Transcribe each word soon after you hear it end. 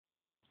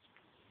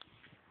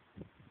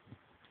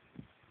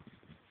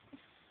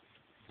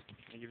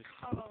you give us,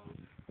 Oh.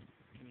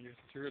 can you give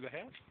us a tour of the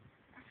house?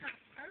 I can't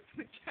open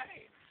the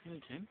gate. Yeah,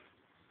 you can.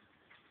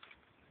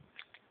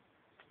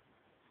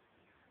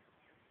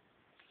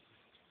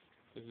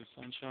 There's a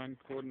sunshine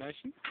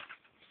coordination.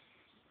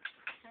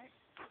 Okay.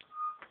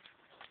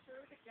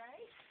 Through the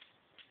gate.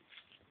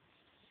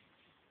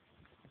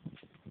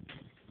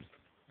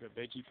 Got a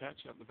veggie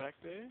patch up the back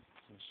there.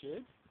 Some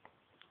shed.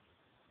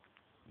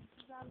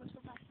 This is our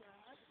little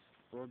backyard.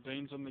 Broad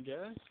beans on the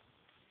gas.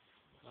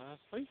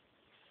 Lastly.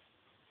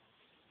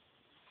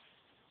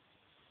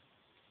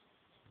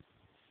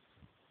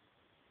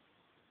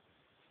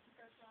 It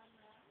goes round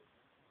and round.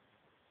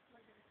 We're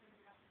going to clean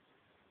it up.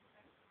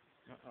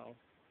 Uh-oh.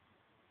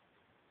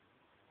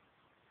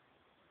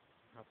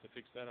 I'll have to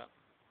fix that up.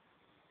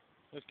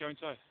 Let's go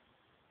inside.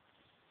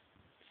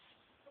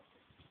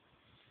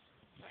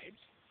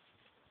 Babes,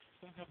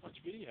 don't have much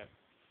video.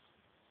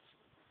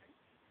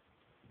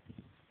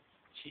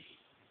 Gee.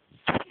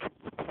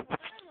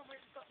 Well,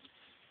 we've got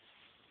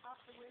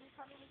after wind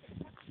coming we get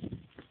that.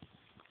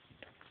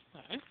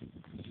 No,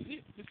 this is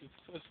it. This is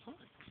the first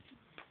time.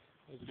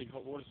 There's a big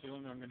hot water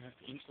cylinder I'm going to have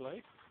to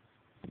insulate.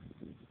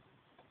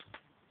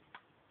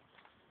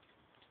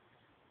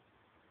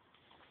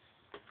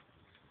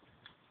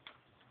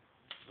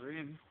 We're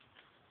in.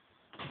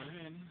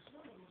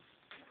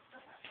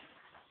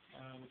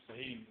 What's the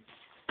heating?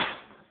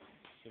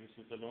 So this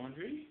is the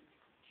laundry.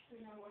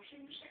 In our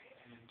washing machine.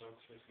 And dog's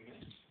facing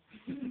this.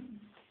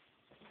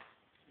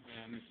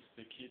 And this is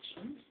the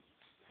kitchen.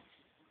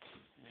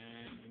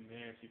 And in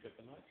there, if you've got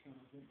the lights on,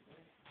 I think so.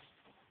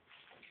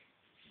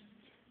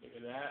 Look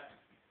at that.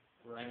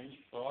 Range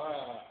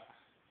fire.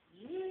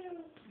 Yeah.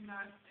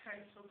 Nice,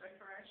 tasteful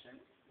decoration.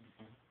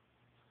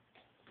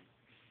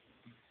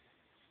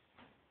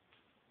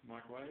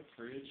 Microwave,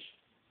 fridge.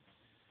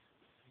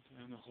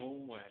 Down the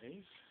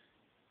hallways.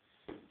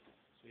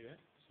 See that?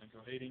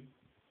 Central heating.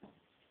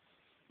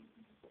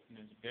 And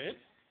there's a bed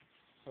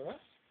for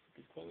us.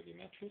 Good quality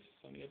mattress.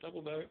 Only a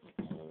double though.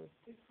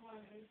 This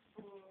one is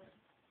for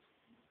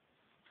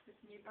this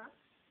new bus.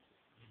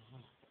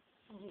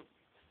 Oh.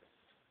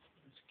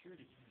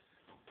 Security.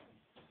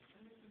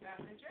 And this is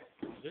our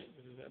bedroom.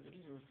 This is our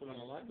bedroom. We'll put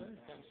on a light there.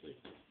 Can't see.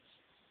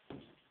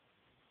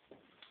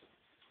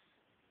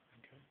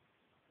 Okay.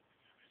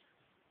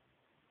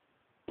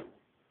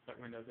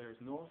 That window there is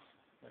north.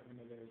 That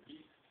window there is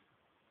east.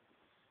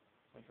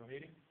 Central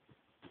heating.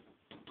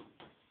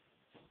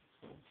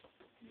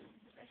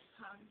 The best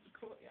part is the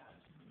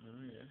courtyard.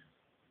 Oh yeah.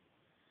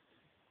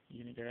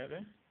 You gonna go out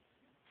there?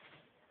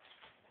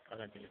 I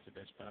don't think it's the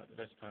best part. The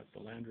best part's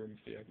the lounge room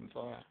with the open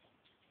fire.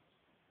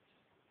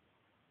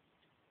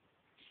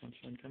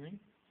 Sunshine coming.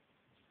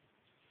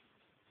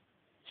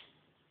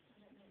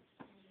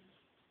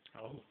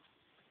 Oh.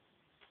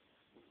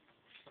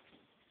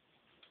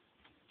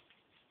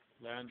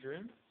 Lounge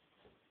room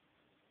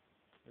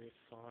with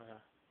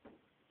fire.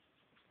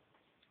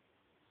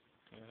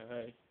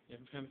 Hey, you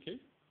haven't found the key?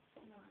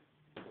 No.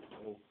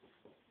 Oh.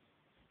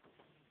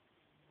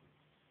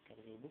 Got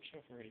a little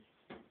bookshelf already.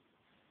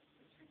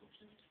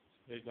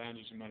 These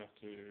lounges you might have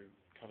to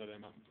cover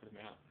them up and put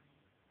them out.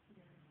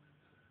 Yeah.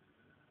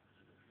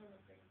 Sort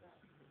of things that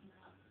we put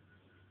out.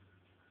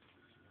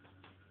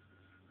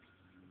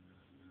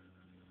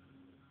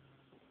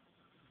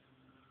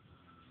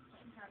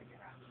 And how to get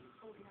out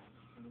before we have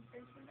any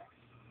space window.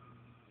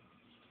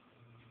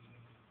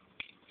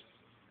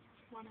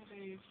 One of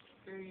these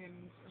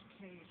billions of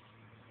keys.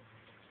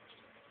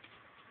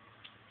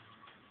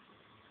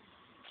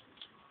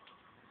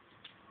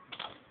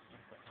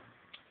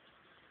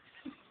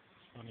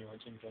 Funny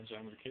watching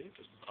Sunshine with the keys.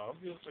 It's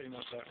obviously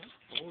not that one.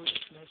 Oh, yes,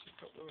 no, she's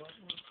got the right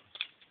one.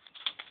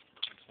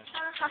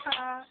 Ha ha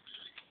ha!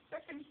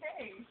 Second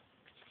key.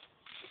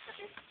 Look at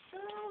this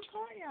little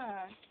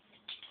courtyard.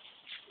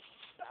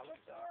 So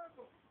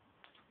adorable.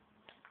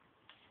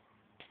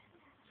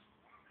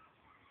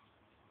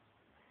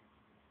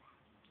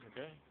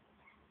 Okay.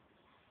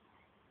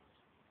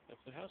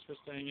 That's the house we're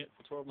staying at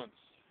for 12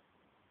 months.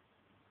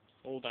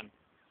 All done.